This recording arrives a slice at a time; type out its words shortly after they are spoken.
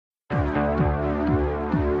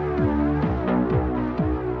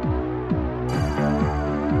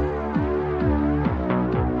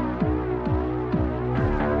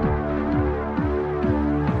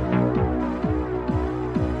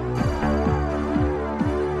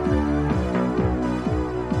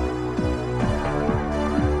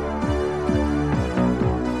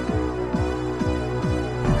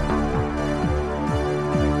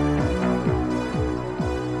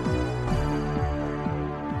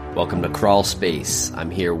Welcome to Crawl Space.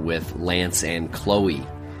 I'm here with Lance and Chloe.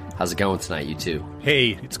 How's it going tonight, you two?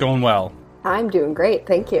 Hey, it's going well. I'm doing great,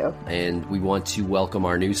 thank you. And we want to welcome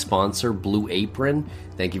our new sponsor, Blue Apron.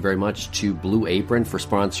 Thank you very much to Blue Apron for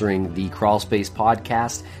sponsoring the Crawl Space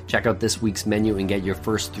podcast. Check out this week's menu and get your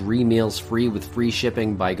first 3 meals free with free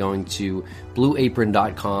shipping by going to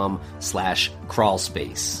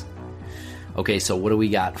blueapron.com/crawlspace. Okay, so what do we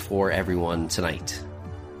got for everyone tonight?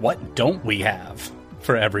 What don't we have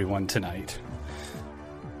for everyone tonight?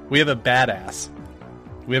 We have a badass.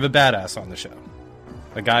 We have a badass on the show.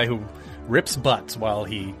 A guy who rips butts while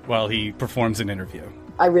he performs an interview.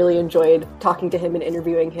 I really enjoyed talking to him and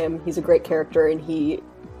interviewing him. He's a great character and he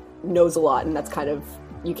knows a lot, and that's kind of,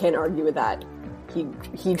 you can't argue with that.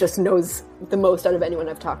 He just knows the most out of anyone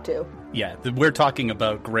I've talked to. Yeah, we're talking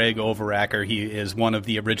about Greg Overacker. He is one of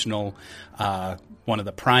the original, one of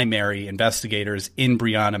the primary investigators in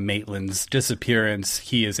Brianna Maitland's disappearance.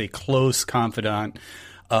 He is a close confidant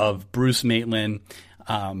of Bruce Maitland.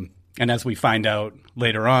 And as we find out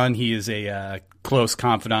later on, he is a close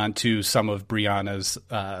confidant to some of Brianna's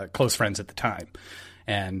close friends at the time.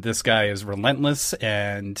 And this guy is relentless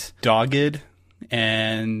and dogged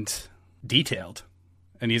and detailed.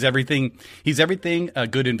 And he's everything a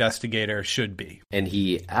good investigator should be. And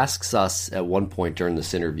he asks us at one point during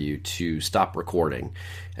this interview to stop recording.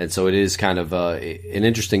 And so it is kind of an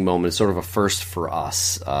interesting moment. It's sort of a first for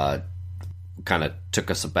us. Kind of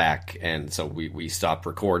took us aback. And so we stopped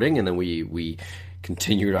recording, and then we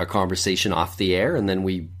continued our conversation off the air, and then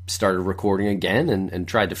we started recording again and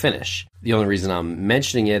tried to finish. The only reason I'm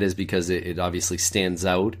mentioning it is because it obviously stands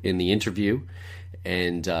out in the interview.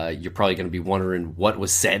 And you're probably going to be wondering what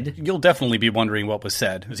was said. You'll definitely be wondering what was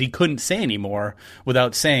said, because he couldn't say anymore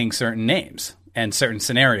without saying certain names and certain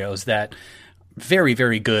scenarios that very,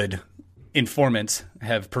 very good informants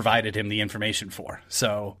have provided him the information for.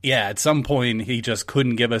 So, yeah, at some point, he just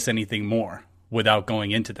couldn't give us anything more without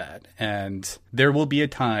going into that. And there will be a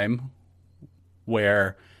time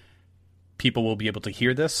where people will be able to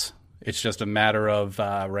hear this. It's just a matter of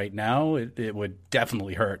right now, it would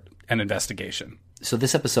definitely hurt an investigation. So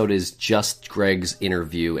this episode is just Greg's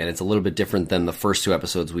interview, and it's a little bit different than the first 2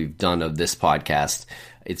 episodes we've done of this podcast.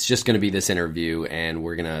 It's just going to be this interview, and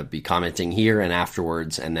we're going to be commenting here and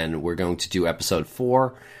afterwards, and then we're going to do episode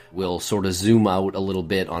 4. We'll sort of zoom out a little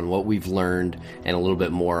bit on what we've learned and a little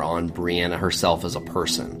bit more on Brianna herself as a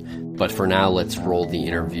person. But for now, let's roll the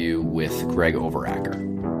interview with Greg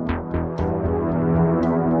Overacker.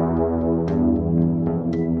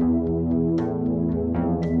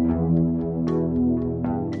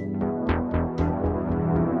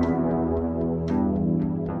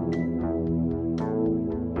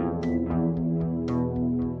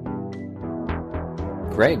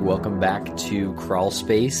 Greg, welcome back to Crawl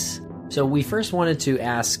Space. So we first wanted to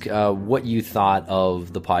ask what you thought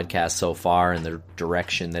of the podcast so far and the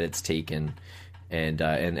direction that it's taken, and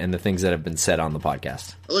the things that have been said on the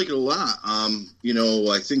podcast. I like it a lot.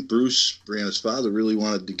 I think Bruce, Brianna's father, really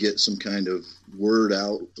wanted to get some kind of word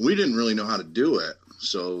out. We didn't really know how to do it,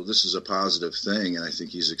 so this is a positive thing, and I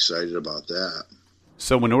think he's excited about that.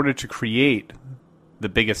 So in order to create the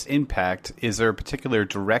biggest impact, is there a particular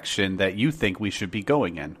direction that you think we should be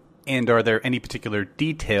going in? And are there any particular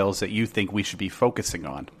details that you think we should be focusing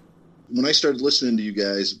on? When I started listening to you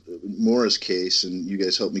guys, Maura's case, and you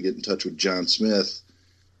guys helped me get in touch with John Smith,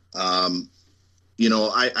 I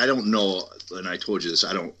don't know, and I told you this,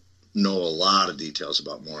 I don't know a lot of details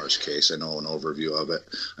about Maura's case. I know an overview of it.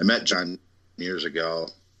 I met John years ago,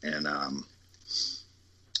 and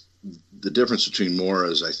the difference between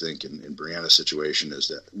Maura's, I think, and Brianna's situation is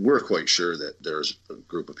that we're quite sure that there's a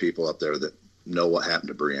group of people up there that know what happened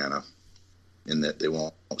to Brianna and that they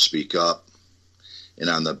won't speak up.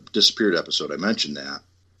 And on the disappeared episode, I mentioned that.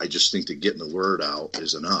 I just think that getting the word out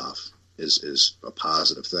is enough, is a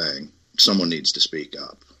positive thing. Someone needs to speak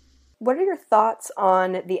up. What are your thoughts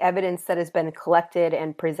on the evidence that has been collected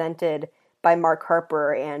and presented by Mark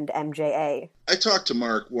Harper and MJA? I talked to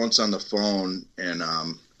Mark once on the phone, and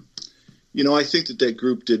I think that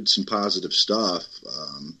group did some positive stuff.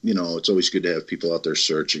 It's always good to have people out there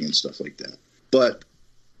searching and stuff like that. But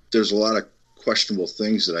there's a lot of questionable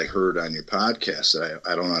things that I heard on your podcast that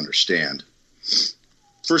I don't understand.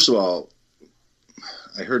 First of all,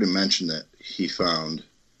 I heard him mention that he found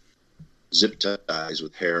zip ties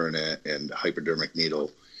with hair in it and a hypodermic needle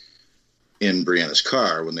in Brianna's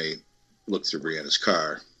car when they looked through Brianna's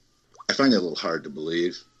car. I find that a little hard to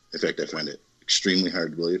believe. In fact, I find it extremely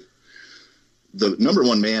hard to believe. The number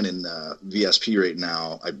one man in VSP right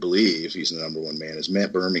now, I believe he's the number one man, is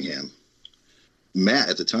Matt Birmingham. Matt,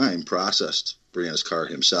 at the time, processed Brianna's car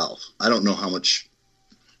himself. I don't know how much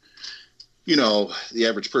you know, the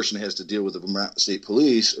average person has to deal with the Vermont State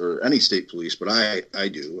Police or any state police, but I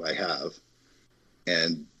have.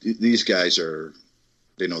 And these guys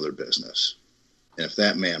they know their business. And if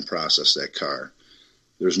that man processed that car,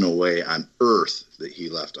 there's no way on earth that he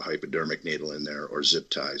left a hypodermic needle in there or zip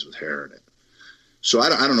ties with hair in it. So I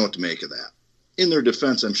don't know what to make of that. In their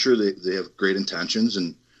defense, I'm sure they have great intentions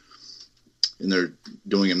and they're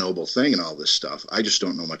doing a noble thing and all this stuff. I just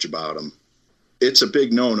don't know much about them. It's a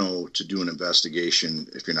big no-no to do an investigation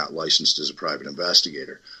if you're not licensed as a private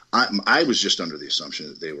investigator. I was just under the assumption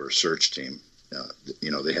that they were a search team. You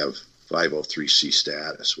know, they have 503c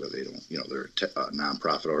status where they don't, you know, they're a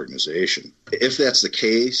nonprofit organization. If that's the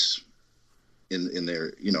case in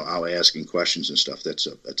their, you know, out asking questions and stuff, that's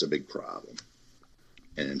a big problem.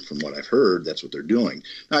 And from what I've heard, that's what they're doing.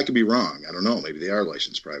 Now, I could be wrong. I don't know. Maybe they are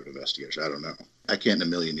licensed private investigators. I don't know. I can't in a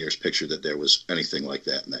million years picture that there was anything like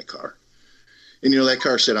that in that car. And, you know, that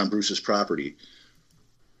car sat on Bruce's property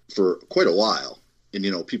for quite a while. And, you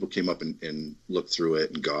know, people came up and looked through it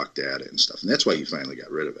and gawked at it and stuff. And that's why he finally got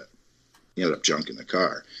rid of it. He ended up junking the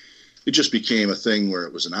car. It just became a thing where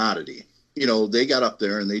it was an oddity. You know, they got up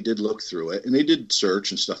there and they did look through it. And they did search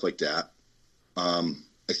and stuff like that.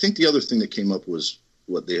 I think the other thing that came up was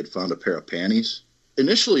what they had found a pair of panties.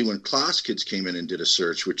 Initially, when Class Kids came in and did a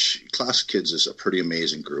search, which Class Kids is a pretty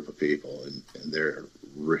amazing group of people, and they're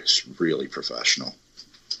really professional.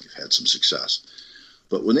 They've had some success.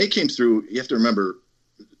 But when they came through, you have to remember,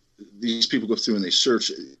 these people go through and they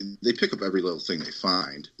search. They pick up every little thing they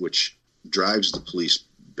find, which drives the police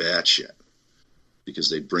batshit because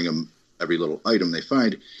they bring them every little item they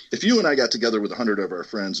find. If you and I got together with 100 of our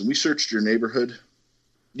friends and we searched your neighborhood,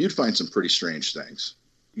 you'd find some pretty strange things.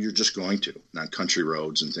 You're just going to, on country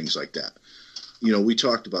roads and things like that. You know, we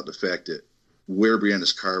talked about the fact that where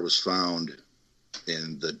Brianna's car was found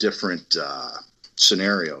in the different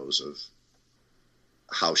scenarios of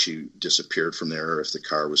how she disappeared from there, or if the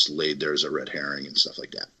car was laid there as a red herring and stuff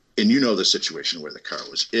like that. And you know the situation where the car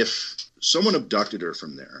was. If someone abducted her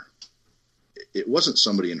from there, it wasn't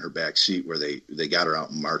somebody in her back seat where they got her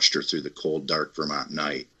out and marched her through the cold, dark Vermont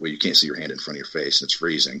night where you can't see your hand in front of your face and it's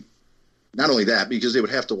freezing. Not only that, because they would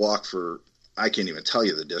have to walk for, I can't even tell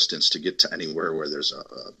you the distance to get to anywhere where there's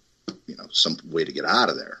some way to get out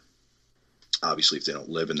of there. Obviously, if they don't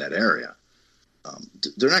live in that area.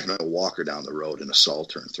 They're not going to walk her down the road and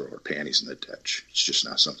assault her and throw her panties in the ditch. It's just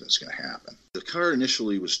not something that's going to happen. The car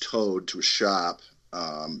initially was towed to a shop.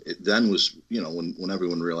 It then was, you know, when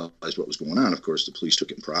everyone realized what was going on, of course, the police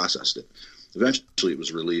took it and processed it. Eventually, it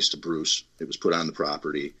was released to Bruce. It was put on the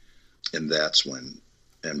property, and that's when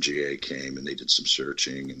MGA came and they did some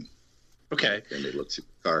searching and they looked through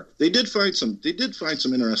the car. They did find some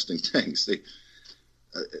interesting things. They,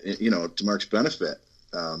 you know, to Mark's benefit.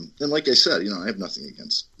 And like I said, you know, I have nothing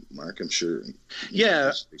against Mark. I'm sure.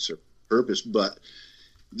 Yeah. They serve purpose, but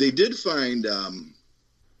they did find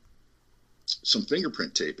some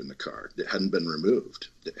fingerprint tape in the car that hadn't been removed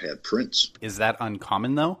that had prints. Is that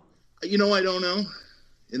uncommon though? You know, I don't know.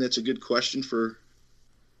 And that's a good question for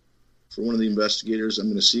one of the investigators I'm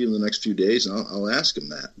going to see in the next few days, and I'll ask him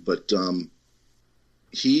that. But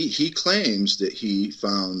he claims that he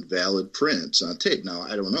found valid prints on tape. Now,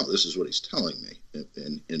 I don't know. This is what he's telling me.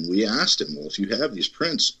 And we asked him, well, if you have these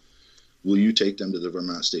prints, will you take them to the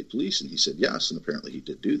Vermont State Police? And he said yes, and apparently he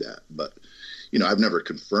did do that. But, you know, I've never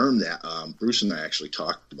confirmed that. Bruce and I actually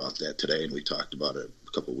talked about that today, and we talked about it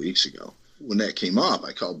a couple of weeks ago. When that came up,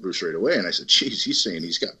 I called Bruce right away, and I said, geez, he's saying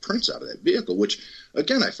he's got prints out of that vehicle, which,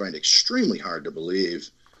 again, I find extremely hard to believe.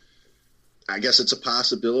 I guess it's a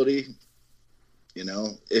possibility. You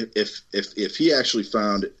know, if he actually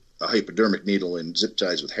found a hypodermic needle and zip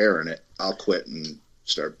ties with hair in it, I'll quit and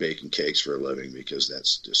start baking cakes for a living, because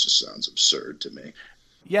that's just sounds absurd to me.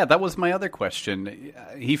 Yeah, that was my other question.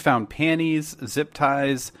 He found panties, zip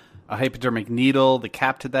ties, a hypodermic needle, the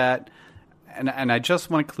cap to that. And I just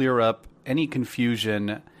want to clear up any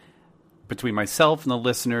confusion between myself and the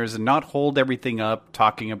listeners and not hold everything up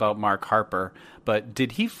talking about Mark Harper. But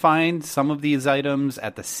did he find some of these items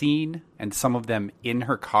at the scene and some of them in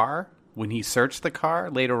her car when he searched the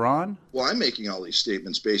car later on? Well, I'm making all these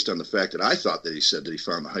statements based on the fact that I thought that he said that he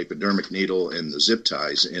found the hypodermic needle and the zip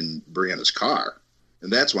ties in Brianna's car.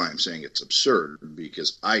 And that's why I'm saying it's absurd,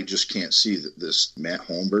 because I just can't see that this Matt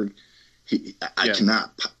Holmberg, I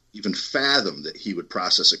cannot even fathom that he would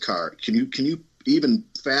process a car. Can you even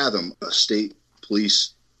fathom a state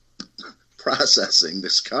police processing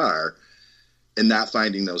this car and not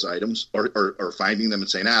finding those items, or finding them and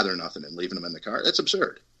saying, they're nothing, and leaving them in the car? That's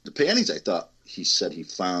absurd. The panties, I thought he said he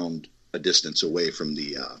found a distance away from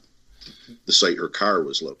the the site her car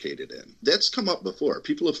was located in. That's come up before.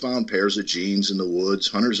 People have found pairs of jeans in the woods.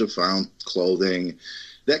 Hunters have found clothing.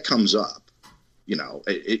 That comes up.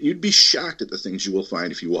 You'd be shocked at the things you will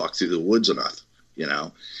find if you walk through the woods enough.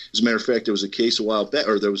 As a matter of fact, there was a case a while back,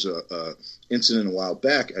 or there was a incident a while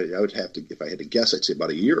back. I would have to, if I had to guess, I'd say about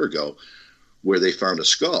a year ago, where they found a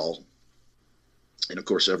skull. And of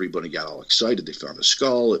course, everybody got all excited. They found a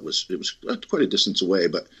skull. It was quite a distance away,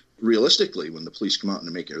 but realistically, when the police come out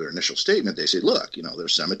and make their initial statement, they say, look,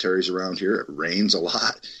 there's cemeteries around here. It rains a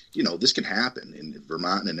lot. This can happen in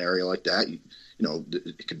Vermont, in an area like that.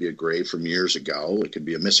 It could be a grave from years ago. It could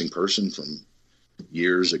be a missing person from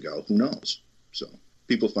years ago. Who knows? So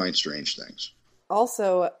people find strange things.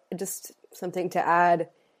 Also, just something to add.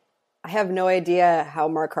 I have no idea how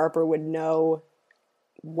Mark Harper would know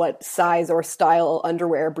what size or style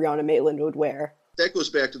underwear Brianna Maitland would wear. That goes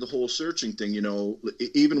back to the whole searching thing.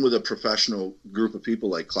 Even with a professional group of people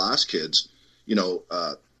like Class Kids,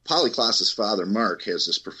 Polly Klaas's father, Mark, has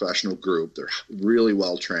this professional group. They're really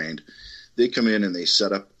well trained. They come in and they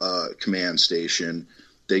set up a command station.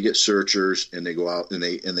 They get searchers and they go out and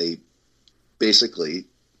they basically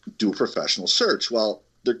do a professional search. Well,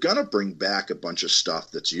 they're going to bring back a bunch of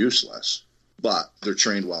stuff that's useless, but they're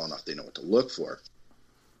trained well enough. They know what to look for.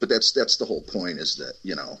 But that's the whole point, is that,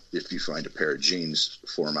 if you find a pair of jeans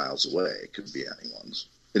 4 miles away, it could be anyone's.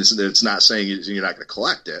 It's not saying you're not going to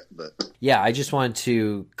collect it, but... Yeah, I just wanted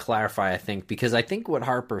to clarify, I think, because I think what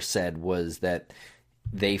Harper said was that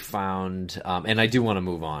they found, and I do want to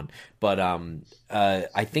move on, but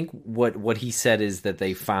I think what he said is that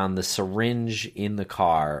they found the syringe in the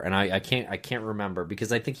car, and I can't remember,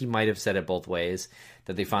 because I think he might have said it both ways,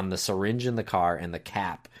 that they found the syringe in the car and the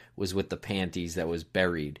cap was with the panties that was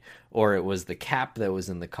buried, or it was the cap that was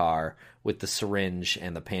in the car with the syringe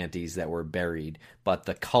and the panties that were buried, but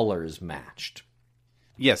the colors matched.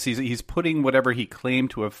 Yes, he's putting whatever he claimed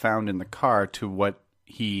to have found in the car to what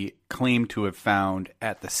he claimed to have found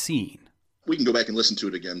at the scene. We can go back and listen to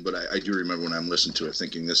it again, but I do remember when I'm listening to it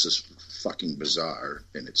thinking this is fucking bizarre,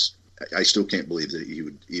 and I still can't believe that he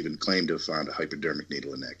would even claim to have found a hypodermic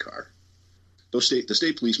needle in that car. The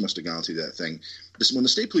state police must have gone through that thing. When the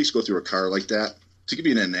state police go through a car like that, to give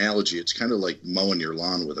you an analogy, it's kind of like mowing your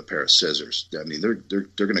lawn with a pair of scissors. I mean, they're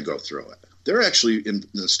going to go through it. They're actually, in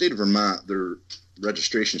the state of Vermont, their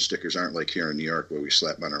registration stickers aren't like here in New York where we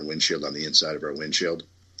slap on our windshield, on the inside of our windshield.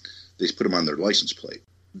 They put them on their license plate.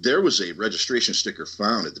 There was a registration sticker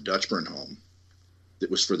found at the Dutchburn home that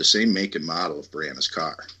was for the same make and model of Brianna's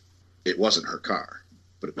car. It wasn't her car,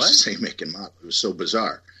 but it was the same make and model. It was so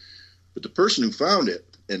bizarre. But the person who found it,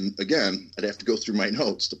 and again, I'd have to go through my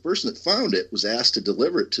notes, the person that found it was asked to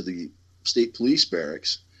deliver it to the state police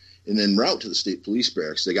barracks, and en route to the state police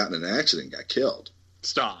barracks, they got in an accident and got killed.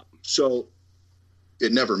 Stop. So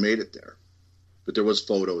it never made it there. But there was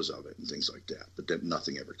photos of it and things like that, but then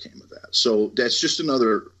nothing ever came of that. So that's just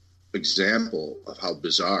another example of how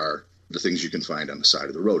bizarre the things you can find on the side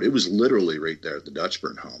of the road. It was literally right there at the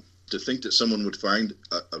Dutchburn home. To think that someone would find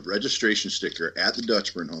a registration sticker at the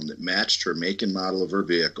Dutchburn home that matched her make and model of her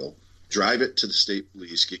vehicle, drive it to the state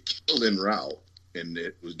police, get killed en route, and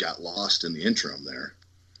it got lost in the interim there.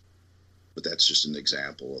 But that's just an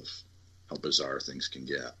example of how bizarre things can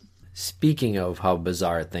get. Speaking of how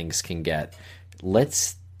bizarre things can get,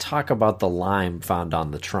 let's talk about the lime found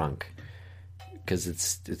on the trunk, because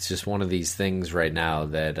it's just one of these things right now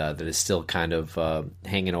that is still kind of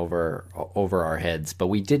hanging over our heads. But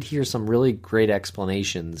we did hear some really great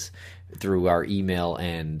explanations through our email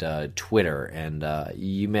and Twitter, and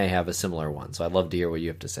you may have a similar one. So I'd love to hear what you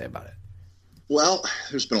have to say about it. Well,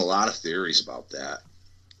 there's been a lot of theories about that.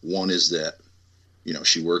 One is that,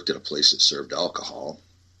 she worked at a place that served alcohol.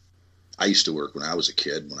 I used to work when I was a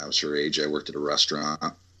kid. When I was her age, I worked at a restaurant.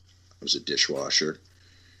 I was a dishwasher.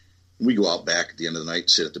 We go out back at the end of the night,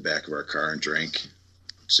 sit at the back of our car and drink,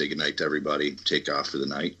 say goodnight to everybody, take off for the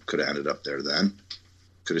night. Could have ended up there then.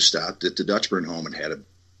 Could have stopped at the Dutchburn home and had a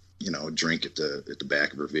drink at the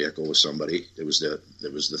back of her vehicle with somebody. There was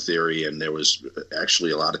the theory, and there was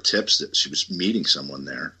actually a lot of tips that she was meeting someone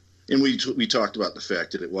there. And we talked about the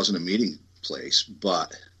fact that it wasn't a meeting place,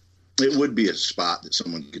 but it would be a spot that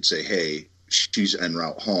someone could say, hey, she's en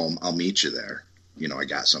route home. I'll meet you there. I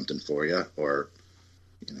got something for you. Or,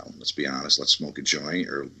 let's be honest, let's smoke a joint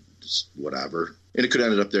or whatever. And it could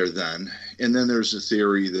have ended up there then. And then there's a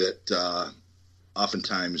theory that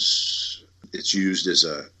oftentimes it's used as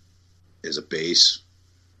a base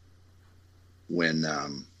when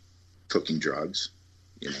cooking drugs.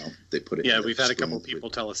 They put it. Yeah, in we've had a couple people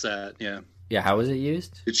tell us that. Yeah. Yeah, how is it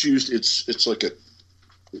used? It's used. It's like a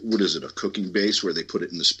cooking base where they put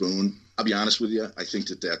it in the spoon. I'll be honest with you. I think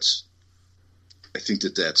that's I think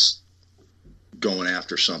that's going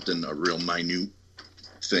after something, a real minute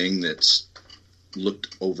thing that's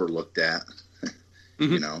overlooked at.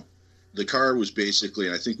 Mm-hmm. You know, the car was basically,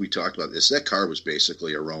 and I think we talked about this, that car was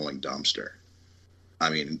basically a rolling dumpster. I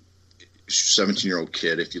mean, 17-year-old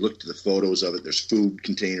kid, if you looked at the photos of it, there's food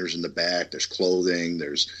containers in the back, there's clothing,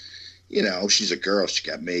 there's, you know, she's a girl, she's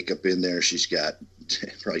got makeup in there, she's got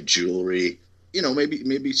probably jewelry. You know, maybe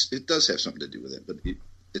it does have something to do with it, but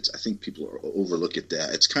I think people overlook at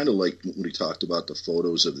that. It's kind of like when we talked about the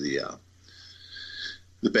photos of the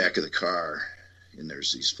back of the car, and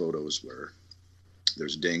there's these photos where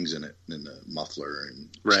there's dings in it, in the muffler and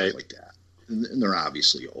stuff like that. And they're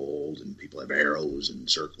obviously old, and people have arrows and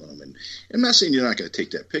circling them. And I'm not saying you're not going to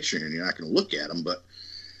take that picture and you're not going to look at them, but,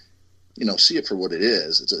 you know, see it for what it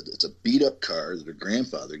is. It's a beat-up car that her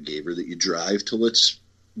grandfather gave her that you drive till its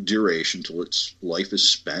duration, till its life is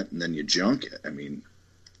spent, and then you junk it. I mean,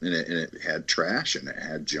 and it had trash and it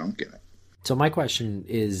had junk in it. So my question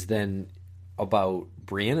is then about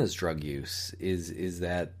Brianna's drug use. Is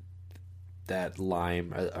that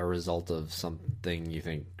Lime a result of something you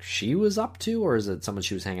think she was up to, or is it someone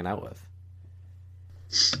she was hanging out with?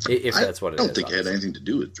 If that's what it is. I don't think it had anything to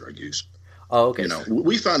do with drug use. Oh, okay. You know,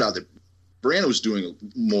 we found out that Brianna was doing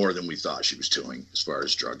more than we thought she was doing as far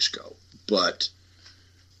as drugs go. But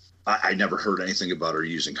I never heard anything about her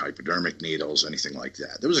using hypodermic needles, anything like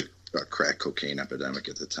that. There was a crack cocaine epidemic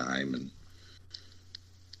at the time, and,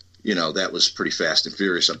 you know, that was pretty fast and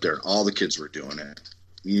furious up there. All the kids were doing it.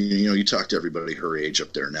 You know, you talk to everybody her age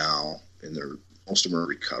up there now, and most of them are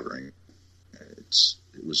recovering. It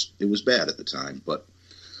was bad at the time, but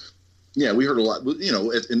yeah, we heard a lot. You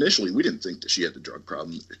know, initially we didn't think that she had the drug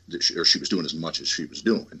problem, or she was doing as much as she was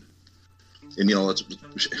doing. And, you know,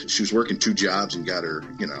 she was working 2 jobs and got her,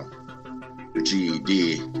 you know, her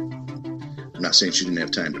GED. I'm not saying she didn't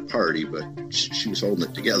have time to party, but she was holding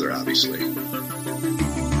it together, obviously.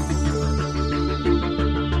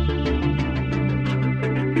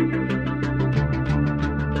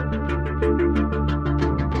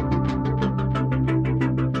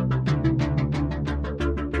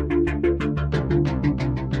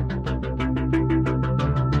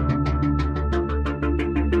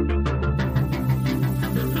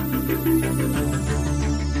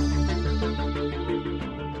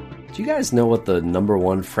 Do you guys know what the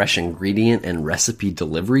 #1 fresh ingredient and recipe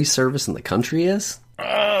delivery service in the country is?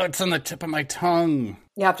 Oh, it's on the tip of my tongue.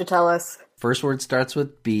 You have to tell us. First word starts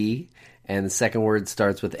with B, and the second word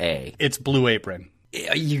starts with A. It's Blue Apron.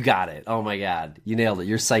 You got it. Oh my God. You nailed it.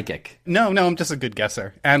 You're psychic. No, I'm just a good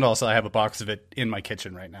guesser. And also I have a box of it in my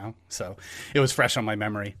kitchen right now. So it was fresh on my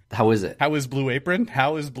memory. How is it? How is Blue Apron?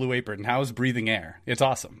 How is Blue Apron? How is breathing air? It's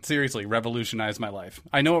awesome. Seriously, revolutionized my life.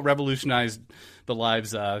 I know it revolutionized the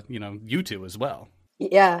lives, you two as well.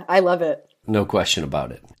 Yeah, I love it. No question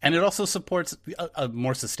about it. And it also supports a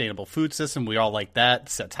more sustainable food system. We all like that.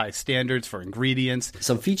 Sets high standards for ingredients.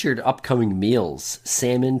 Some featured upcoming meals: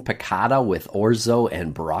 salmon piccata with orzo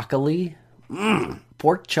and broccoli,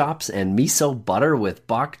 pork chops and miso butter with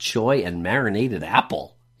bok choy and marinated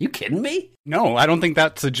apple. You kidding me? No, I don't think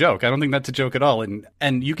that's a joke. I don't think that's a joke at all.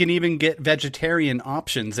 And you can even get vegetarian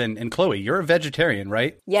options. And Chloe, you're a vegetarian,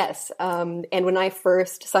 right? Yes. And when I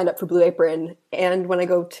first signed up for Blue Apron, and when I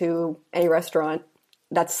go to any restaurant,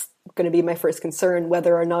 that's going to be my first concern,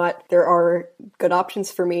 whether or not there are good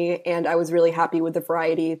options for me. And I was really happy with the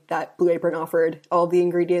variety that Blue Apron offered. All the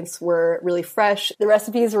ingredients were really fresh. The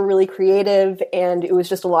recipes were really creative, and it was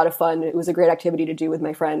just a lot of fun. It was a great activity to do with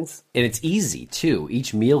my friends. And it's easy, too.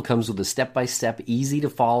 Each meal comes with a step-by-step,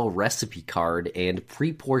 easy-to-follow recipe card and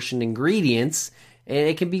pre-portioned ingredients, and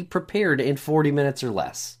it can be prepared in 40 minutes or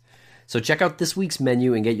less. So check out this week's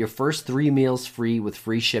menu and get your first 3 meals free with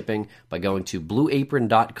free shipping by going to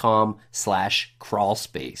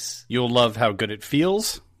blueapron.com/crawlspace. You'll love how good it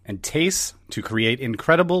feels and tastes to create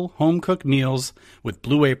incredible home-cooked meals with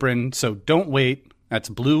Blue Apron. So don't wait. That's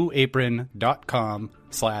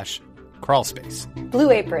blueapron.com/crawlspace.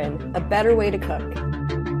 Blue Apron, a better way to cook.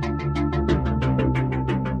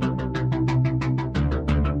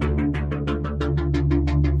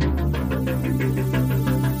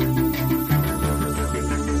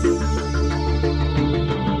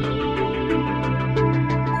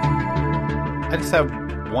 I just have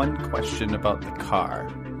one question about the car.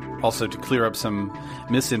 Also, to clear up some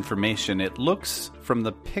misinformation, it looks from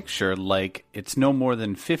the picture like it's no more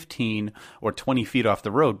than 15 or 20 feet off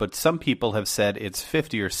the road, but some people have said it's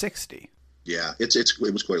 50 or 60. Yeah, it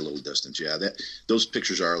was quite a little distance. Yeah, those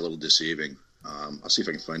pictures are a little deceiving. I'll see if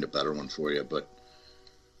I can find a better one for you. But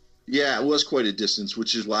yeah, it was quite a distance,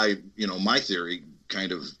 which is why, my theory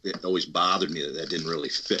it always bothered me that didn't really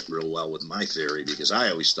fit real well with my theory, because I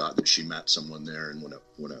always thought that she met someone there, and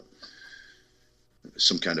when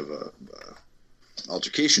some kind of a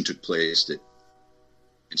altercation took place, that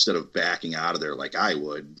instead of backing out of there like I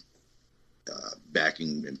would,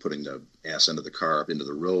 backing and putting the ass end of the car up into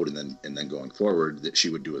the road and then going forward, that she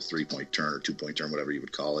would do a 3-point turn or 2-point turn, whatever you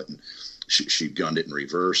would call it, and she gunned it in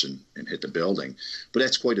reverse and hit the building. But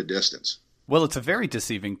that's quite a distance. Well, it's a very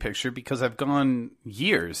deceiving picture, because I've gone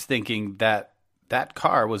years thinking that that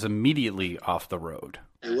car was immediately off the road.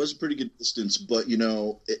 It was a pretty good distance, but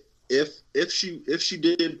if she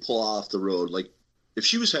did pull off the road, like if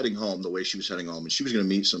she was heading home the way she was heading home and she was going to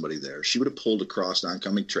meet somebody there, she would have pulled across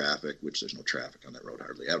oncoming traffic, which there's no traffic on that road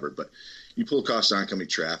hardly ever, but you pull across oncoming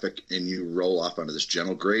traffic and you roll off onto this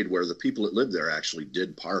gentle grade where the people that lived there actually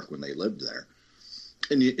did park when they lived there.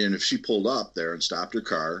 And if she pulled up there and stopped her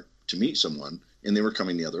car to meet someone and they were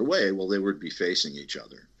coming the other way, well, they would be facing each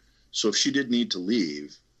other. So if she did need to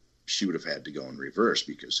leave, she would have had to go in reverse,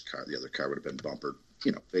 because the other car would have been bumper,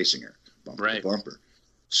 facing her, bumper to bumper.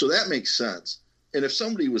 So that makes sense. And if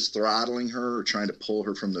somebody was throttling her or trying to pull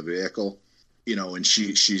her from the vehicle, and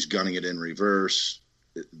she's gunning it in reverse,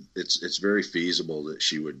 it's very feasible that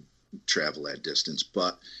she would travel that distance.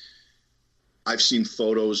 But I've seen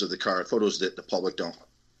photos of the car, photos that the public don't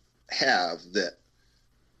have, that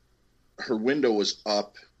her window was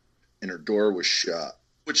up and her door was shut,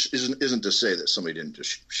 which isn't to say that somebody didn't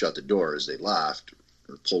just shut the door as they left,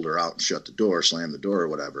 or pulled her out and shut the door, slammed the door or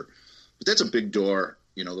whatever. But that's a big door,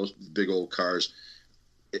 those big old cars.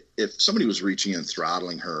 If somebody was reaching in,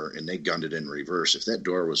 throttling her, and they gunned it in reverse, if that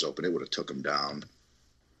door was open, it would have took them down.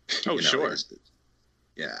 Oh, sure.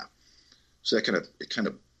 Yeah. So it kind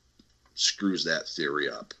of screws that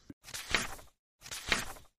theory up.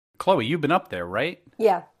 Chloe, you've been up there, right?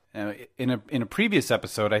 Yeah. In a previous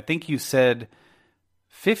episode, I think you said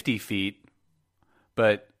 50 feet,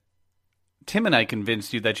 but Tim and I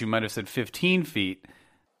convinced you that you might have said 15 feet.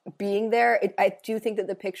 Being there, I do think that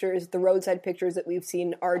the roadside pictures that we've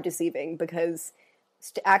seen are deceiving, because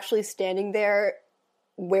actually standing there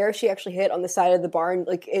where she actually hit on the side of the barn,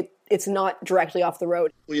 like it's not directly off the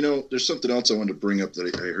road. Well, there's something else I wanted to bring up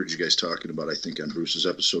that I heard you guys talking about, I think on Bruce's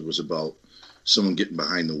episode, was about someone getting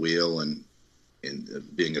behind the wheel and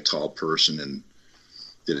being a tall person, and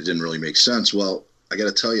that it didn't really make sense. Well, I got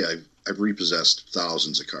to tell you, I've repossessed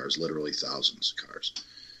thousands of cars, literally thousands of cars.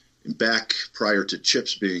 And back prior to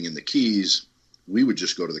chips being in the keys, we would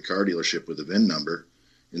just go to the car dealership with a VIN number,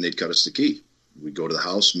 and they'd cut us the key. We'd go to the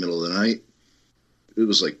house, middle of the night. It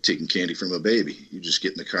was like taking candy from a baby. You just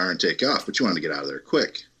get in the car and take off, but you want to get out of there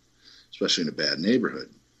quick, especially in a bad neighborhood.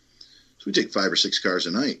 So we take 5 or 6 cars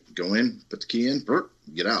a night, go in, put the key in,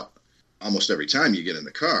 get out. Almost every time you get in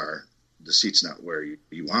the car, the seat's not where you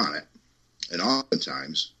want it. And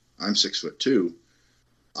oftentimes, I'm 6'2",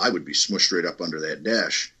 I would be smushed right up under that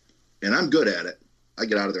dash. And I'm good at it. I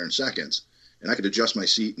get out of there in seconds. And I could adjust my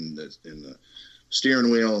seat in the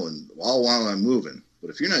steering wheel and all while I'm moving. But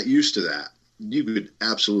if you're not used to that, you could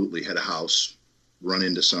absolutely hit a house, run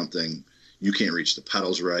into something. You can't reach the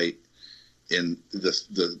pedals right. And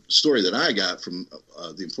the story that I got from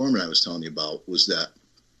the informant I was telling you about was that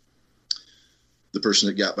the person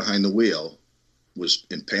that got behind the wheel was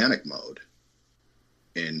in panic mode.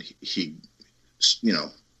 And he,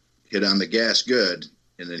 hit on the gas good,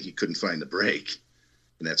 and then he couldn't find the brake.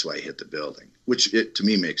 And that's why he hit the building, which to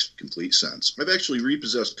me makes complete sense. I've actually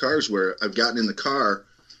repossessed cars where I've gotten in the car,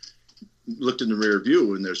 looked in the rear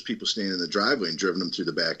view, and there's people standing in the driveway and driven them through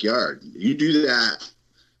the backyard. You do that,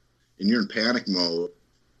 and you're in panic mode,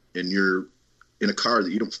 and you're in a car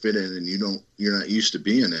that you don't fit in, and you're not used to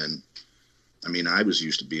being in. I mean, I was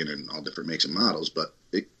used to being in all different makes and models, but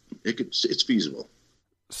it's feasible.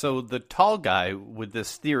 So the tall guy with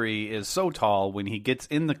this theory is so tall, when he gets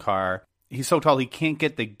in the car, he's so tall he can't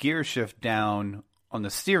get the gear shift down on the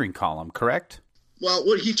steering column, correct? Well,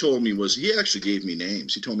 what he told me was, he actually gave me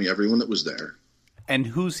names. He told me everyone that was there. And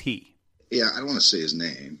who's he? Yeah, I don't want to say his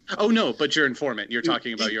name. Oh, no, but your informant. You're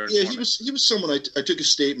talking about your informant. Yeah, he was someone I took a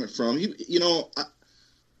statement from.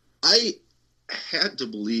 I had to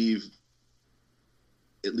believe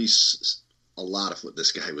at least a lot of what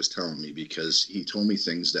this guy was telling me, because he told me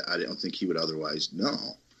things that I don't think he would otherwise know,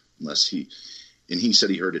 unless he said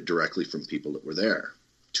he heard it directly from people that were there.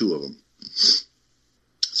 2 of them.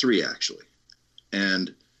 3, actually.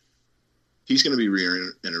 And he's going to be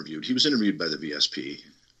re-interviewed. He was interviewed by the VSP.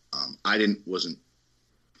 I wasn't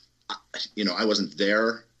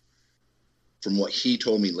there. From what he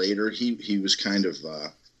told me later, he was kind of,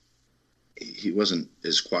 he wasn't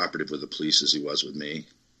as cooperative with the police as he was with me.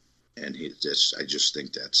 And I just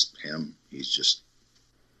think that's him. He's just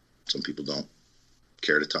Some people don't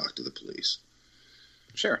care to talk to the police.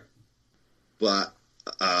 Sure. But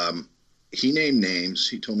he named names.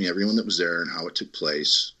 He told me everyone that was there and how it took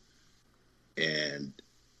place. And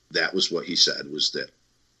that was what he said, was that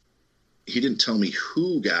he didn't tell me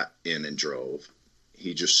who got in and drove.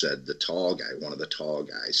 He just said the tall guy, one of the tall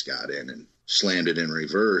guys, got in and slammed it in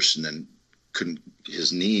reverse, and then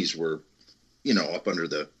his knees were, up under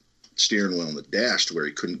the steering wheel and the dash to where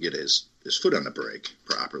he couldn't get his foot on the brake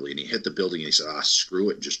properly. And he hit the building and he said, screw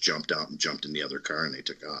it, and just jumped out and jumped in the other car, and they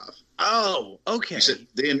took off. Oh, okay.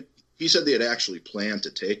 He said they had actually planned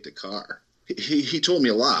to take the car. He told me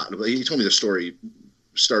a lot. He told me the story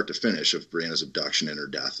start to finish of Brianna's abduction and her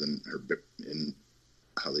death and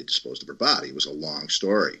how they disposed of her body. It was a long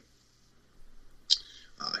story.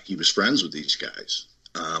 He was friends with these guys.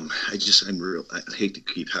 I hate to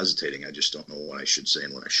keep hesitating. I just don't know what I should say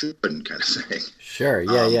and what I shouldn't, kind of thing. Sure.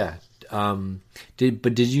 Yeah.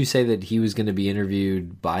 Did you say that he was going to be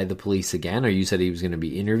interviewed by the police again, or you said he was going to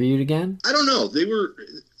be interviewed again? I don't know. They were,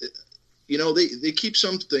 they keep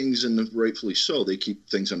some things, and rightfully so, they keep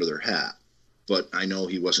things under their hat. But I know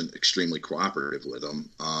he wasn't extremely cooperative with them.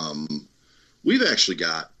 We've actually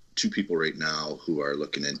got 2 people right now who are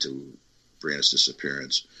looking into Brianna's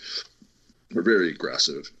disappearance. They're very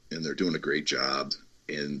aggressive, and they're doing a great job,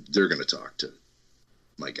 and they're going to talk to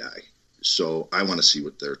my guy. So I want to see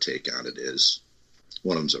what their take on it is.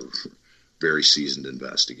 One of them's a very seasoned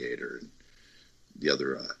investigator, and the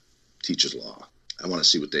other teaches law. I want to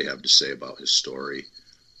see what they have to say about his story.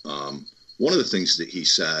 One of the things that he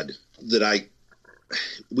said that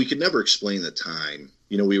we could never explain at the time.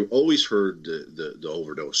 We always heard the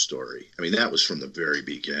overdose story. I mean, that was from the very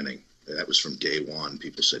beginning. That was from day one.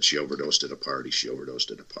 People said she overdosed at a party. She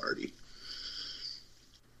overdosed at a party.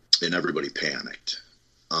 And everybody panicked.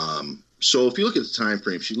 So if you look at the time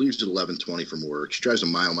frame, she leaves at 11:20 from work. She drives a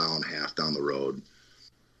mile and a half down the road.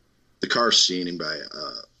 The car's seen by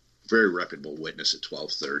a very reputable witness at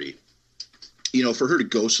 12:30. For her to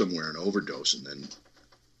go somewhere and overdose and then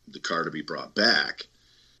the car to be brought back,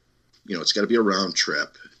 it's got to be a round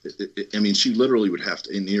trip. She literally would have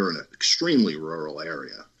to, and you're in an extremely rural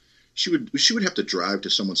area. She would have to drive to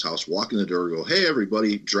someone's house, walk in the door, go, "Hey,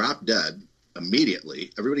 everybody," drop dead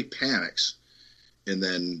immediately. Everybody panics. And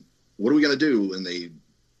then what are we going to do? And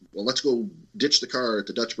let's go ditch the car at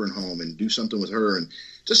the Dutchburn home and do something with her. And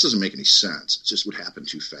it just doesn't make any sense. It just would happen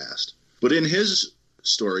too fast. But in his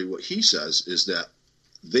story, what he says is that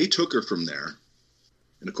they took her from there.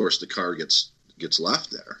 And of course the car gets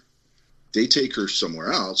left there. They take her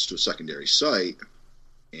somewhere else to a secondary site,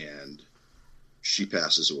 and she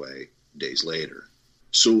passes away days later.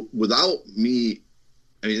 So without me,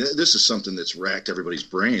 this is something that's racked everybody's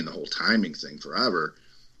brain, the whole timing thing, forever.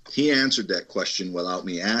 He answered that question without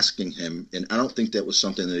me asking him, and I don't think that was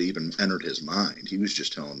something that even entered his mind. He was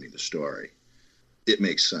just telling me the story. It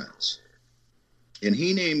makes sense. And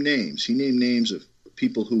he named names. He named names of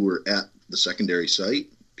people who were at the secondary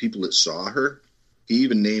site, people that saw her. He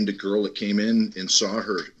even named a girl that came in and saw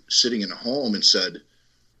her sitting in a home and said,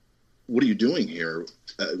 "What are you doing here?"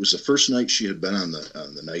 It was the first night she had been on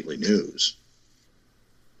the nightly news.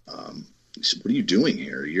 He said, "What are you doing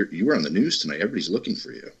here? You were on the news tonight. Everybody's looking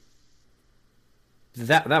for you."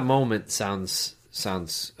 That moment sounds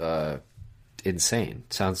insane.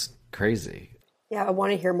 Sounds crazy. Yeah, I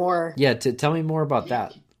want to hear more. Yeah, tell me more about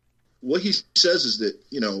that. What he says is that,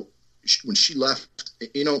 when she left,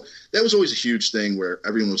 that was always a huge thing where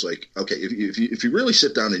everyone was like, okay, if you really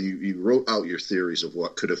sit down and you wrote out your theories of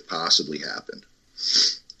what could have possibly happened,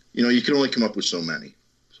 you can only come up with so many.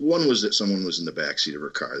 So one was that someone was in the backseat of her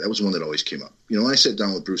car. That was one that always came up. When I sat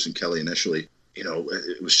down with Bruce and Kelly initially,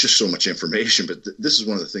 it was just so much information, but this is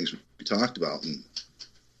one of the things we talked about. And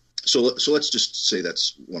so let's just say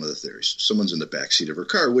that's one of the theories. Someone's in the backseat of her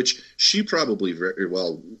car, which she probably very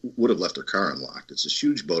well would have left her car unlocked. It's this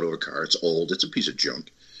huge boat of a car. It's old. It's a piece of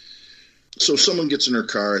junk. So someone gets in her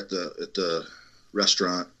car at the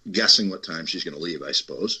restaurant, guessing what time she's going to leave, I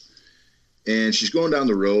suppose. And she's going down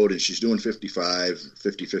the road, and she's doing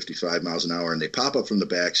 55 miles an hour, and they pop up from the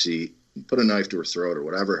backseat, put a knife to her throat or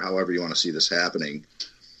whatever, however you want to see this happening.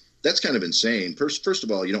 That's kind of insane. First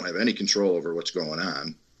of all, you don't have any control over what's going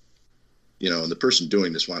on. And the person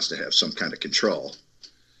doing this wants to have some kind of control.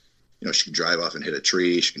 She can drive off and hit a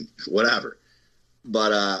tree, she can whatever.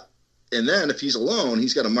 But and then if he's alone,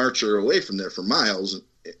 he's got to march her away from there for miles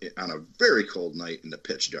on a very cold night in the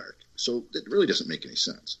pitch dark. So it really doesn't make any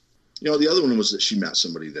sense. The other one was that she met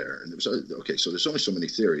somebody there, and it was okay. So there's only so many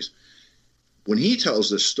theories. When he tells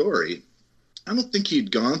this story, I don't think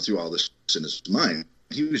he'd gone through all this in his mind.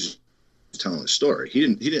 He was just telling a story. He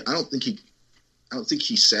didn't. I don't think he I don't think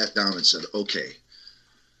he sat down and said, okay,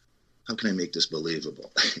 how can I make this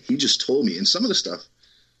believable? He just told me, and some of the stuff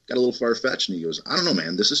got a little far-fetched, and he goes, I don't know,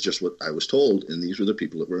 man, this is just what I was told, and these were the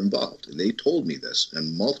people that were involved, and they told me this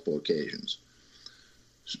on multiple occasions.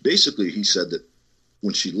 So basically, he said that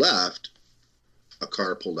when she left, a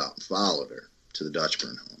car pulled out and followed her to the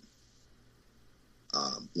Dutchburn home.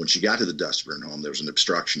 When she got to the Dutchburn home, there was an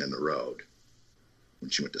obstruction in the road. When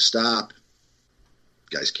she went to stop,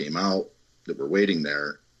 guys came out that were waiting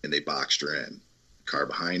there, and they boxed her in. Car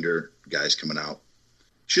behind her, guys coming out.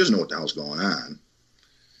 She doesn't know what the hell's going on.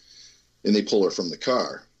 And they pull her from the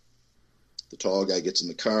car. The tall guy gets in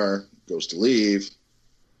the car, goes to leave,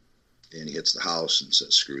 and he hits the house and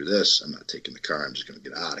says, screw this, I'm not taking the car, I'm just going to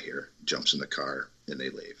get out of here. Jumps in the car, and they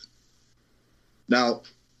leave. Now,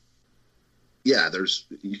 yeah,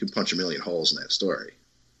 you can punch a million holes in that story.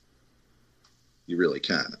 You really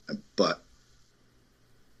can. But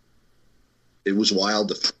it was wild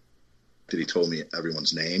the fact that he told me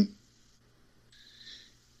everyone's name.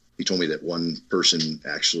 He told me that one person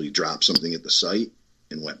actually dropped something at the site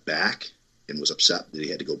and went back and was upset that he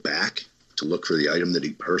had to go back to look for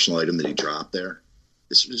the personal item that he dropped there.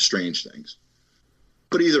 It's strange things.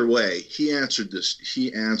 But either way, he answered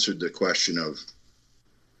the question of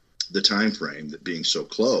the time frame, that being so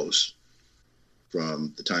close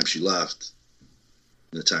from the time she left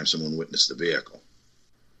and the time someone witnessed the vehicle,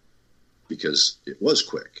 because it was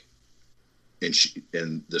quick.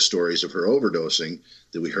 And the stories of her overdosing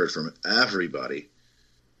that we heard from everybody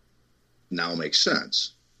now make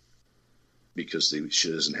sense, because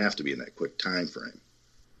she doesn't have to be in that quick time frame.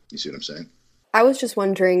 You see what I'm saying? I was just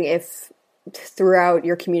wondering if throughout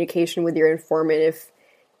your communication with your informant, if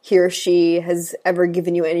he or she has ever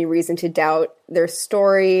given you any reason to doubt their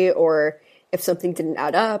story, or if something didn't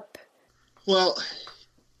add up. Well,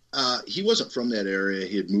 he wasn't from that area.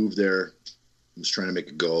 He had moved there, was trying to make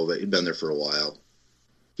a go of it. He'd been there for a while.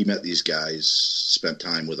 He met these guys, spent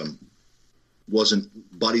time with them.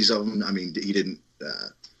 Wasn't buddies of them. I mean, he didn't,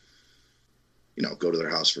 go to their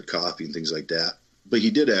house for coffee and things like that. But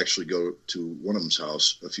he did actually go to one of them's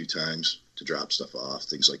house a few times to drop stuff off,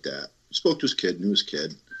 things like that. He spoke to his kid, knew his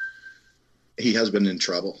kid. He has been in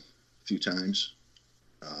trouble a few times.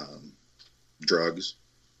 Drugs.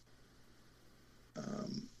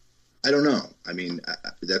 I don't know. I mean,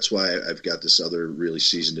 that's why I've got this other really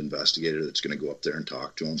seasoned investigator that's going to go up there and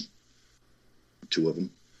talk to him. Two of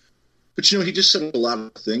them. But, he just said a lot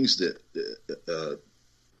of things that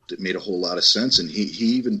made a whole lot of sense. And he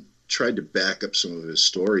even tried to back up some of his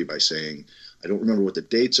story by saying, I don't remember what the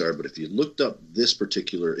dates are, but if you looked up this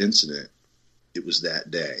particular incident, it was that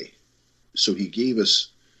day. So he gave us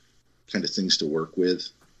kind of things to work with.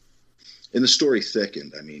 And the story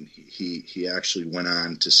thickened. I mean, he actually went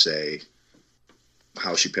on to say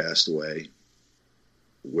how she passed away,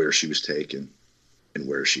 where she was taken, and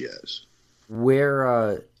where she is.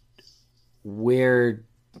 Where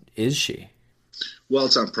is she? Well,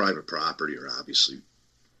 it's on private property, or obviously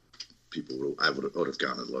I would have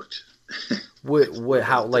gone and looked.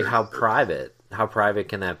 How private? How private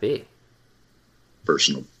can that be?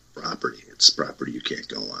 Personal property. It's property you can't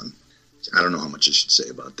go on. I don't know how much I should say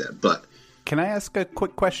about that, but... Can I ask a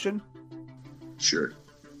quick question? Sure.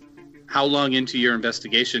 How long into your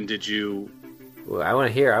investigation did you... Well, I want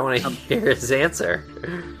to hear his answer.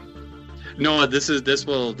 No, I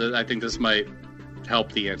think this might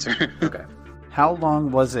help the answer. Okay. How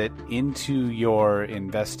long was it into your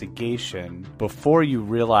investigation before you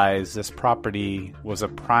realized this property was a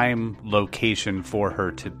prime location for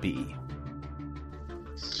her to be?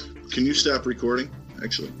 Can you stop recording,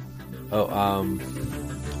 actually? Oh,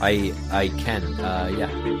 I can,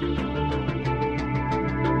 yeah.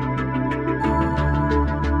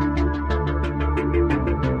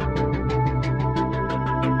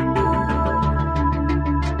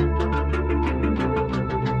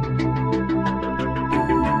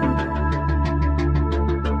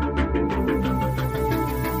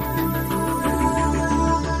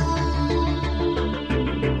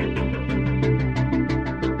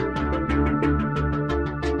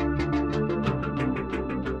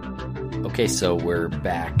 Okay, so we're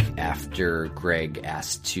back after Greg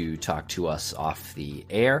asked to talk to us off the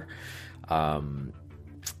air.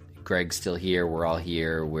 Greg's still here. We're all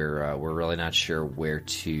here. We're really not sure where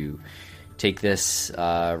to take this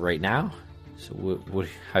right now. So,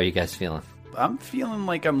 how are you guys feeling? I'm feeling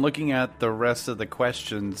like I'm looking at the rest of the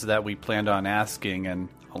questions that we planned on asking, and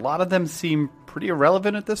a lot of them seem pretty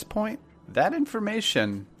irrelevant at this point. That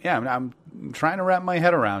information, yeah, I'm trying to wrap my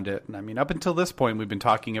head around it. I mean, up until this point, we've been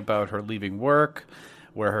talking about her leaving work,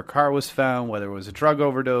 where her car was found, whether it was a drug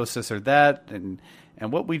overdose, this or that, and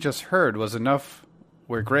And what we just heard was enough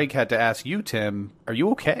where Greg had to ask you, Tim, are you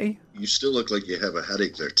okay? You still look like you have a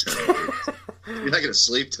headache there, Tim. You're not going to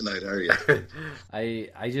sleep tonight, are you?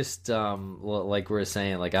 I just like we were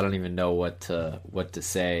saying, like I don't even know what to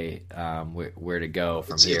say, where to go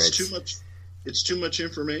from here. It's too much. It's too much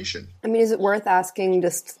information. I mean, is it worth asking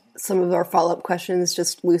just some of our follow-up questions,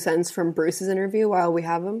 just loose ends from Bruce's interview while we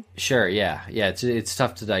have him? Sure, yeah. It's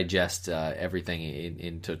tough to digest everything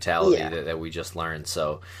in totality that we just learned.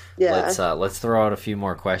 So let's throw out a few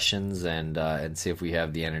more questions and see if we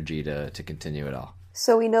have the energy to continue it all.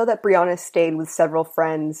 So we know that Brianna stayed with several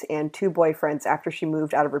friends and 2 boyfriends after she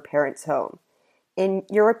moved out of her parents' home. In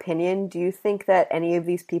your opinion, do you think that any of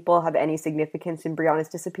these people have any significance in Brianna's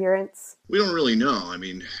disappearance? We don't really know. I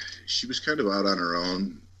mean, she was kind of out on her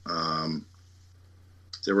own.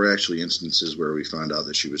 There were actually instances where we found out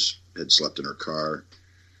that she had slept in her car,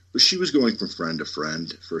 but she was going from friend to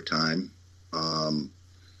friend for a time.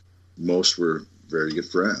 Most were very good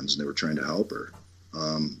friends, and they were trying to help her.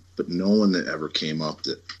 But no one that ever came up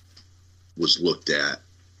that was looked at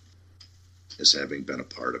as having been a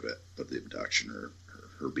part of it, of the abduction or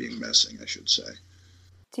her being missing, I should say.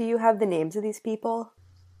 Do you have the names of these people?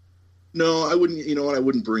 No, I wouldn't. You know what? I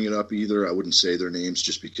wouldn't bring it up either. I wouldn't say their names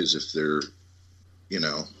just because if they're,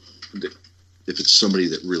 if it's somebody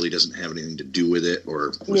that really doesn't have anything to do with it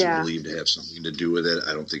or wasn't believed to have something to do with it,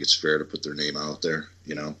 I don't think it's fair to put their name out there.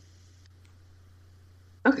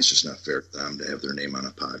 Okay. It's just not fair for them to have their name on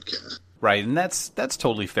a podcast. Right, and that's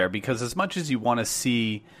totally fair, because as much as you want to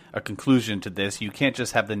see a conclusion to this, you can't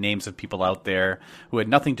just have the names of people out there who had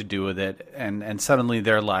nothing to do with it, and suddenly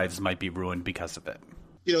their lives might be ruined because of it.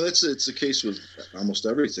 It's the case with almost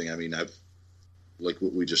everything. I mean, like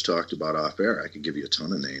what we just talked about off air, I could give you a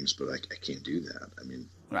ton of names, but I can't do that. I mean,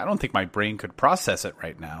 I don't think my brain could process it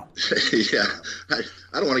right now. Yeah, I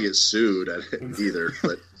don't want to get sued either,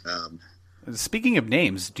 but... Speaking of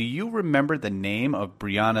names, do you remember the name of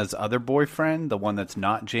Brianna's other boyfriend, the one that's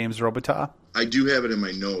not James Robitaille? I do have it in my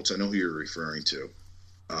notes. I know who you're referring to.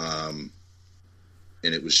 And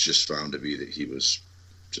it was just found to be that he was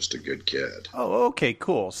just a good kid. Oh, okay,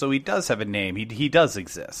 cool. So he does have a name. He does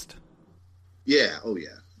exist. Yeah. Oh,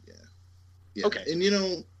 yeah. Okay.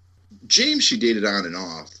 And, James she dated on and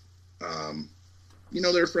off.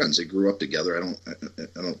 They're friends. They grew up together. I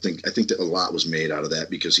think that a lot was made out of that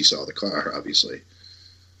because he saw the car, obviously.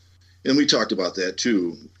 And we talked about that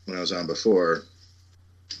too when I was on before.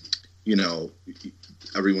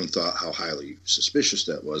 Everyone thought how highly suspicious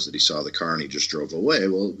that was that he saw the car and he just drove away.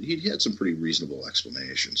 Well, he had some pretty reasonable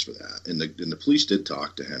explanations for that. And the police did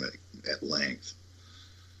talk to him at length.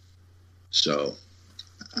 So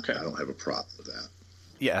okay. I don't have a problem with that.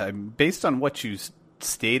 Yeah, based on what you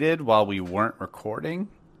stated while we weren't recording,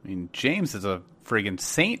 I mean, James is a friggin'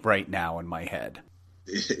 saint right now in my head.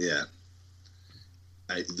 Yeah.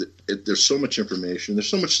 There's so much information. There's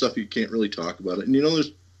so much stuff you can't really talk about it.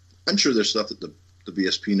 And, I'm sure there's stuff that the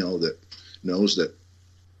VSP knows that,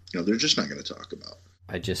 they're just not going to talk about.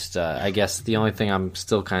 I guess the only thing I'm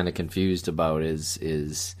still kind of confused about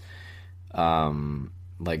is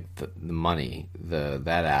like the money,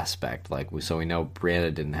 that aspect. Like, so we know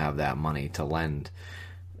Brianna didn't have that money to lend,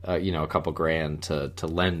 a couple grand to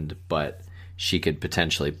lend, but she could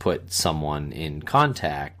potentially put someone in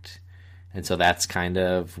contact, and so that's kind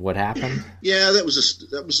of what happened. Yeah, that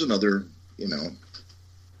was another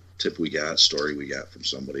story we got from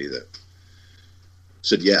somebody that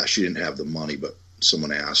said, yeah, she didn't have the money, but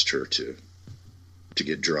someone asked her to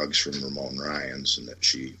get drugs from Ramon Ryans, and that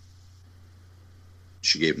she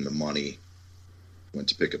gave him the money, went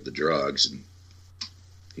to pick up the drugs, and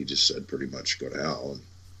he just said pretty much go to hell. And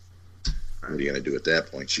what are you going to do at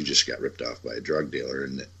that point? She just got ripped off by a drug dealer,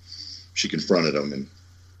 and that she confronted him, and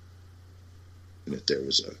that there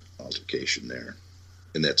was an altercation there.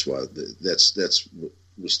 And that's why that's what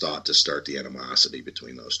was thought to start the animosity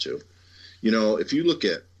between those two. If you look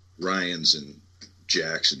at Ryans and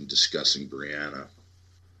Jackson discussing Brianna,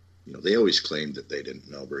 they always claimed that they didn't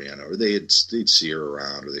know Brianna, or they'd see her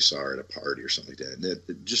around, or they saw her at a party or something like that.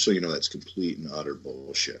 And just so you know, that's complete and utter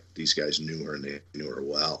bullshit. These guys knew her, and they knew her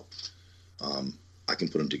well. I can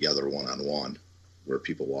put them together one-on-one, where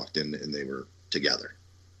people walked in and they were together,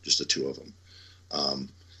 just the two of them.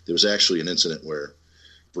 There was actually an incident where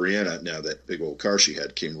Brianna, now that big old car she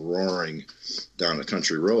had, came roaring down a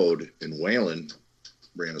country road in Wayland.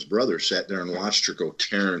 Brianna's brother sat there and watched her go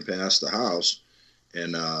tearing past the house,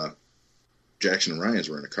 and Jackson and Ryans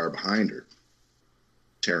were in a car behind her,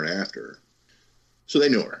 tearing after her. So they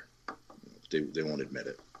knew her. They won't admit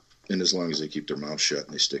it. And as long as they keep their mouth shut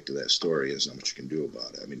and they stick to that story, there's not much you can do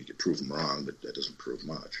about it. I mean, you can prove them wrong, but that doesn't prove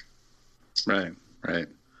much. Right. Right.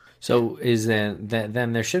 So is then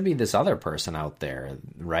there should be this other person out there,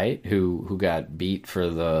 right? Who got beat for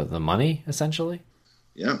the money, essentially?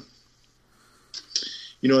 Yeah.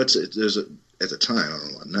 You know, at the time, I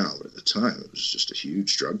don't know about now, but at the time, it was just a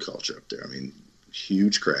huge drug culture up there. I mean,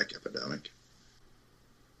 huge crack epidemic.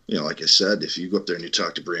 You know, like I said, if you go up there and you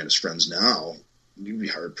talk to Brianna's friends now, you'd be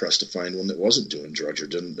hard pressed to find one that wasn't doing drugs or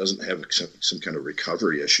doesn't have some kind of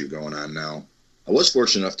recovery issue going on now. I was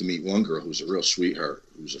fortunate enough to meet one girl who was a real sweetheart,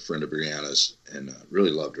 who was a friend of Brianna's, and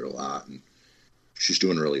really loved her a lot. And she's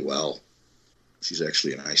doing really well. She's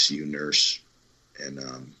actually an ICU nurse, and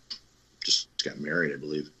just got married, I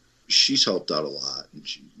believe. She's helped out a lot, and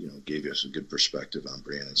she, you know, gave us a good perspective on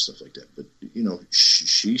Brianna and stuff like that. But, you know,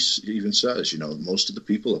 she even says, you know, most of the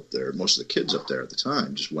people up there, most of the kids up there at the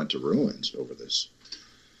time just went to ruins over this.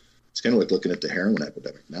 It's kind of like looking at the heroin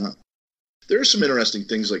epidemic now. There are some interesting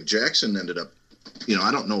things, like Jackson ended up, you know,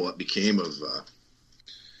 I don't know what became of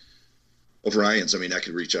Ryan's. I mean, I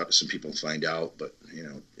could reach out to some people and find out, but, you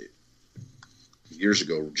know, years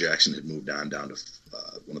ago, Jackson had moved on down to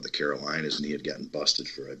one of the Carolinas, and he had gotten busted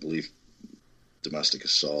for, I believe, domestic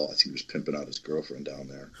assault. I think he was pimping out his girlfriend down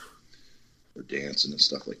there, or dancing and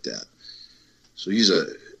stuff like that. So he's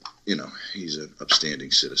an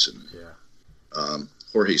upstanding citizen. Yeah.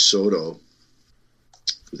 Jorge Soto,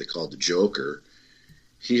 who they called the Joker,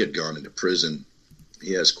 he had gone into prison.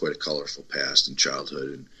 He has quite a colorful past in childhood,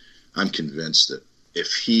 and I'm convinced that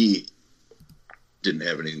if he didn't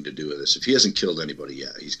have anything to do with this, if he hasn't killed anybody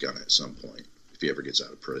yet, he's gonna at some point, if he ever gets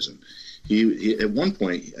out of prison. He at one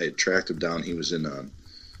point, I had tracked him down. He was in a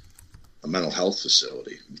mental health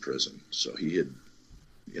facility in prison. So he had,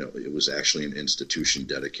 you know, it was actually an institution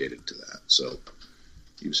dedicated to that. So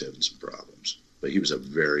he was having some problems. But he was a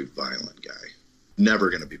very violent guy. Never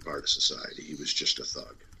going to be part of society. He was just a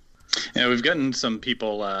thug. Yeah, we've gotten some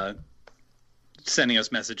people sending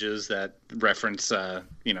us messages that reference,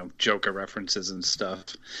 Joker references and stuff.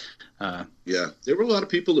 Yeah, there were a lot of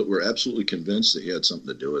people that were absolutely convinced that he had something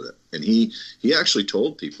to do with it. And he actually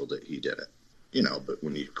told people that he did it, you know, but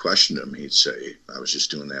when you questioned him, he'd say, I was just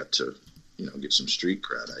doing that to, you know, get some street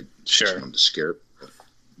cred. I just wanted to scare people,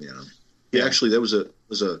 you know. He actually, there was a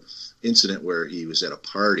incident where he was at a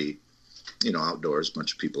party, you know, outdoors, a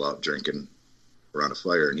bunch of people out drinking around a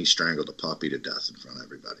fire, and he strangled a puppy to death in front of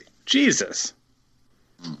everybody. Jesus.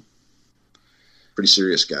 Pretty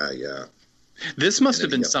serious guy, yeah. This must have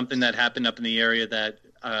been something that happened up in the area that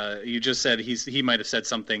you just said he might have said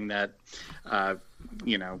something that,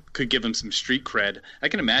 could give him some street cred. I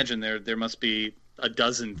can imagine there must be a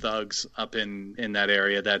dozen thugs up in that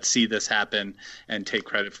area that see this happen and take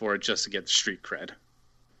credit for it just to get the street cred.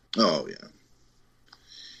 Oh, yeah.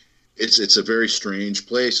 It's a very strange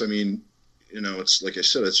place. I mean, you know, it's like I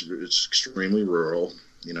said, it's extremely rural.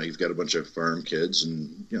 You know, you've got a bunch of farm kids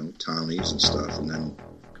and, you know, townies and stuff, and then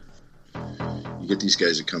you get these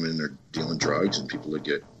guys that come in and they're dealing drugs, and people that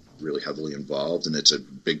get really heavily involved, and it's a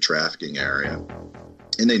big trafficking area.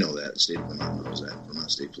 And they know that. The state of Vermont knows that.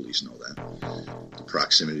 Vermont State Police know that. The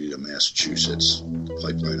proximity to Massachusetts, the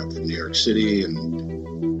pipeline up from New York City, and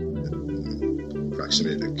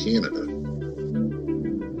proximity to Canada.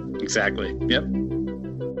 Exactly. Yep.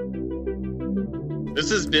 This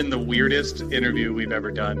has been the weirdest interview we've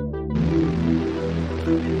ever done.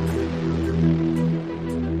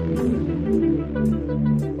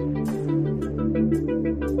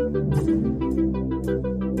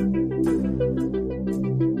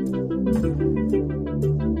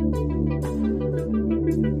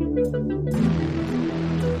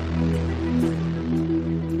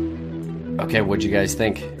 Okay, what'd you guys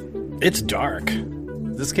think? It's dark.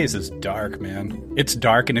 This case is dark, man. It's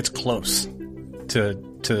dark and it's close to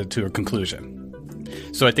a conclusion.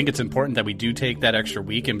 So I think it's important that we do take that extra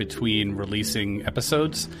week in between releasing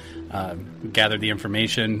episodes, gather the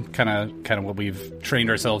information, kind of what we've trained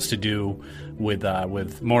ourselves to do with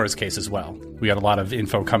Maura's case as well. We got a lot of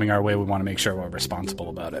info coming our way. We want to make sure we're responsible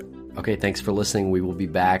about it. Okay, thanks for listening. We will be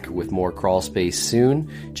back with more Crawl Space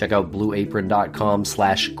soon. Check out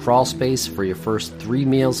blueapron.com/crawlspace for your first 3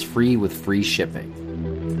 meals free with free shipping.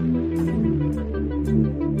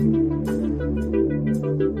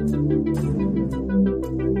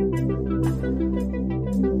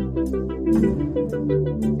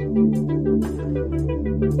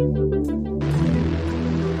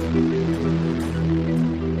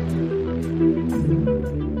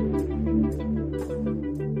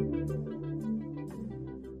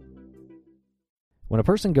 When a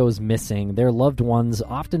person goes missing, their loved ones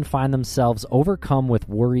often find themselves overcome with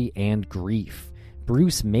worry and grief.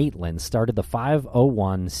 Bruce Maitland started the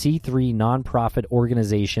 501c3 nonprofit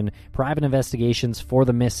organization Private Investigations for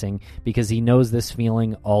the Missing because he knows this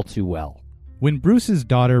feeling all too well. When Bruce's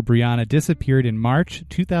daughter Brianna disappeared in March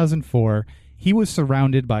 2004, he was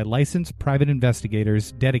surrounded by licensed private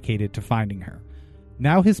investigators dedicated to finding her.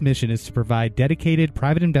 Now his mission is to provide dedicated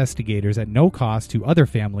private investigators at no cost to other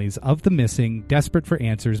families of the missing, desperate for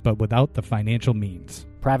answers but without the financial means.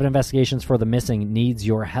 Private Investigations for the Missing needs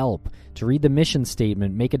your help. To read the mission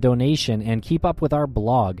statement, make a donation, and keep up with our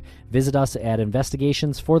blog, visit us at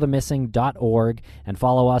investigationsforthemissing.org and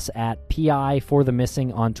follow us at PI for the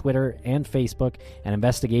Missing on Twitter and Facebook and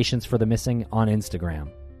Investigations for the Missing on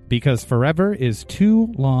Instagram. Because forever is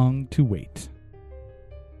too long to wait.